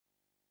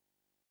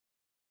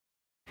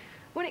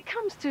When it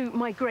comes to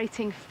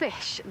migrating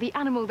fish, the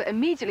animal that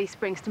immediately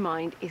springs to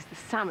mind is the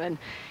salmon.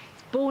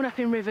 It's born up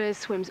in rivers,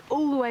 swims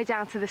all the way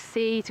down to the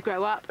sea to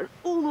grow up, and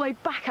all the way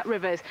back up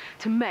rivers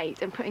to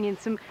mate, and putting in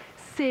some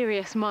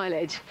serious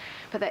mileage.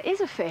 But there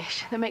is a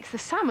fish that makes the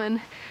salmon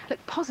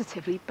look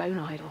positively bone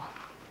idle.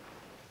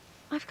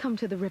 I've come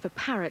to the River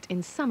Parrett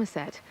in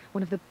Somerset,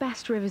 one of the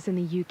best rivers in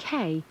the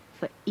UK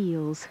for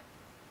eels.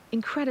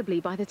 Incredibly,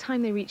 by the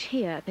time they reach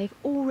here, they've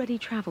already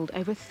travelled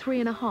over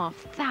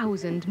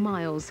 3,500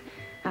 miles.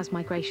 As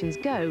migrations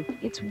go,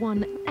 it's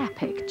one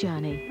epic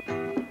journey.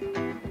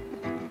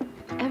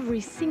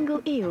 Every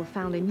single eel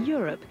found in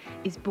Europe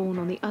is born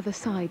on the other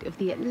side of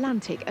the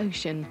Atlantic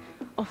Ocean,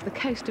 off the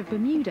coast of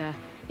Bermuda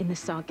in the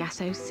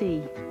Sargasso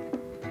Sea.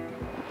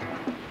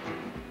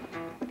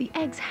 The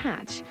eggs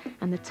hatch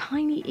and the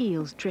tiny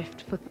eels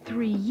drift for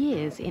 3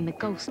 years in the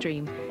Gulf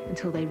Stream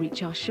until they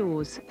reach our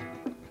shores.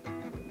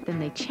 Then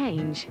they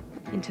change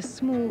into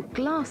small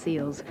glass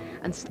eels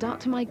and start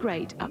to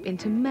migrate up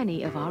into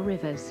many of our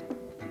rivers.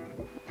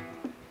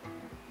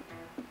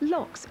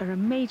 Locks are a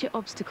major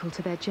obstacle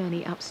to their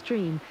journey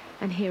upstream,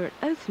 and here at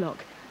Oathlock,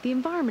 the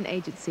Environment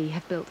Agency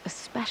have built a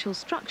special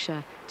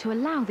structure to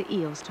allow the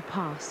eels to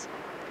pass.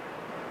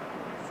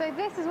 So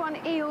this is what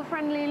an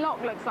eel-friendly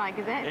lock looks like,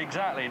 is it?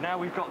 Exactly. Now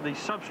we've got the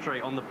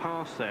substrate on the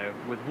pass there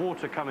with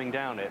water coming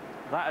down it.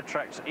 That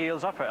attracts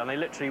eels up it, and they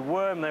literally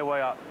worm their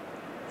way up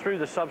through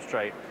the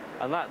substrate,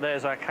 and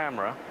there's our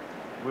camera.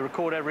 We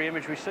record every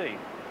image we see.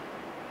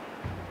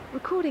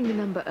 Recording the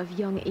number of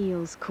young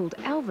eels called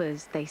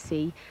elvers they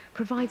see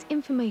provides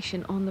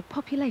information on the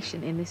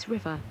population in this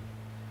river.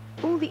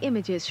 All the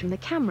images from the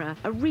camera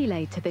are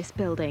relayed to this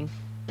building.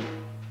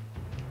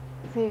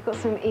 So you've got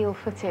some eel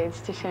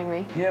footage to show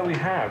me. Yeah, we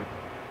have.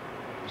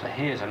 So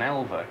here's an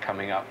elver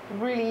coming up.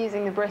 Really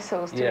using the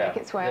bristles to make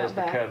its way up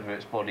there. There's the curve of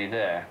its body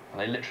there, and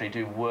they literally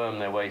do worm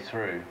their way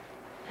through.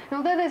 And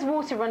although there's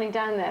water running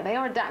down there, they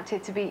are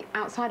adapted to be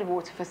outside of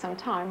water for some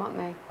time, aren't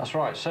they? That's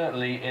right.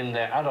 Certainly in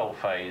their adult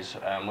phase,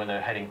 when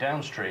they're heading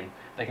downstream,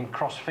 they can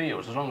cross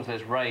fields. As long as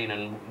there's rain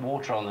and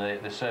water on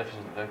the surface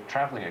that they're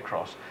travelling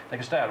across, they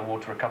can stay out of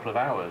water for a couple of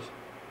hours.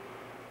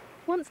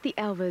 Once the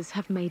elvers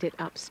have made it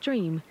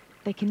upstream,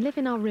 they can live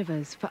in our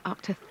rivers for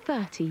up to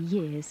 30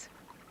 years.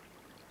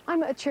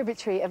 I'm at a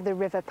tributary of the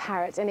River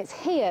Parrett, and it's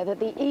here that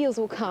the eels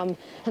will come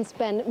and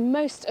spend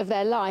most of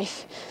their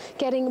life,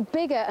 getting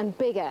bigger and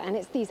bigger, and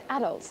it's these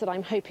adults that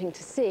I'm hoping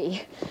to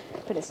see.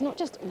 But it's not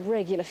just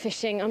regular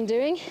fishing I'm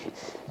doing.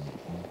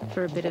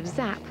 For a bit of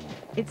zap,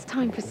 it's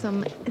time for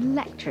some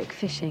electric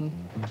fishing.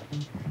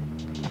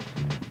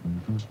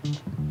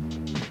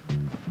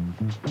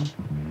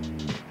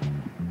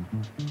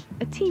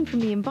 A team from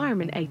the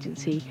Environment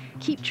Agency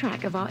keep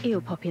track of our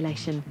eel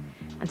population,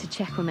 and to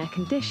check on their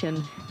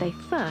condition, they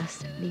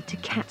first need to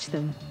catch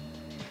them.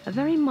 A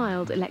very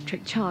mild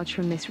electric charge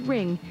from this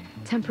ring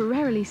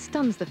temporarily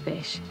stuns the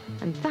fish,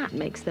 and that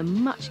makes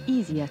them much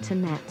easier to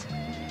net.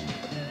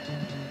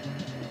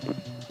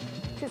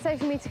 Is it safe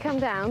for me to come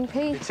down,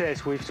 Pete? It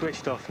is. We've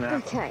switched off now.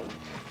 OK.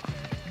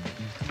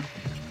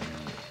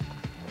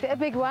 Is it a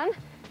big one?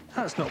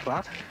 That's not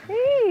bad.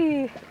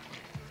 Eee,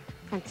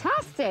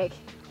 fantastic.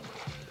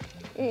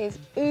 It is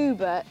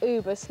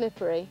uber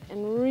slippery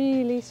and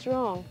really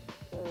strong.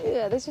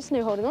 Yeah, there's just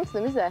no holding on to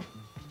them, is there?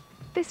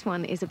 This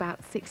one is about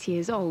 6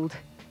 years old,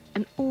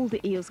 and all the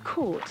eels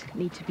caught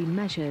need to be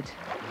measured.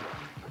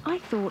 I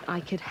thought I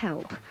could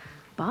help,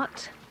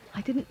 but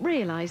I didn't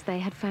realise they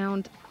had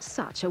found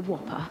such a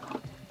whopper.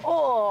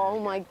 Oh,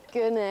 my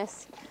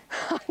goodness.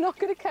 I'm not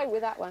going to cope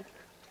with that one.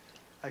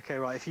 OK,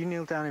 right, if you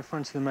kneel down in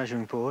front of the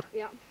measuring board.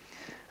 Yeah.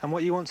 And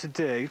what you want to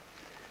do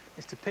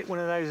is to pick one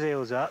of those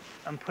eels up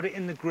and put it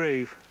in the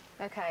groove.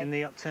 OK. In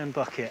the upturned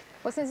bucket.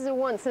 Well, since it's a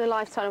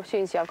once-in-a-lifetime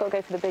opportunity, I've got to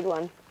go for the big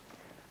one.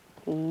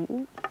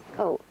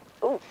 Oh,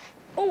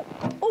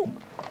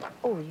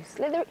 you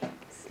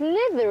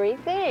slithery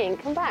thing.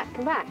 Come back.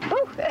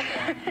 Oh,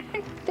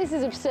 this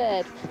is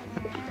absurd.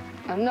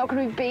 I'm not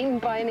going to be beaten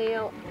by an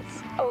eel.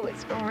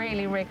 It's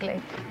really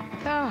wriggly.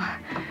 There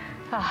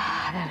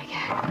we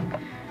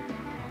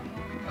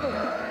go.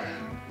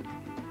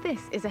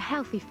 This is a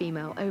healthy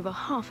female over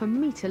half a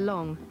metre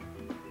long.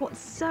 What's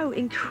so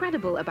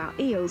incredible about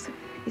eels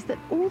is that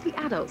all the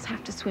adults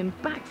have to swim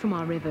back from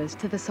our rivers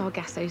to the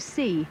Sargasso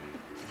Sea,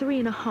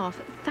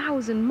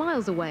 3,500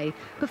 miles away,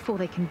 before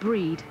they can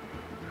breed.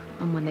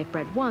 And when they've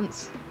bred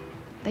once,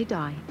 they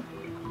die.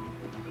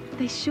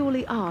 They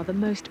surely are the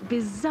most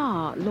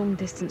bizarre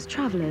long-distance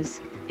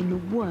travellers in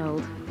the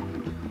world.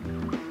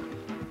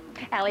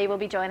 Ellie will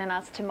be joining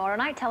us tomorrow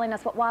night, telling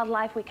us what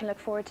wildlife we can look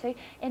forward to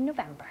in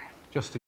November. Just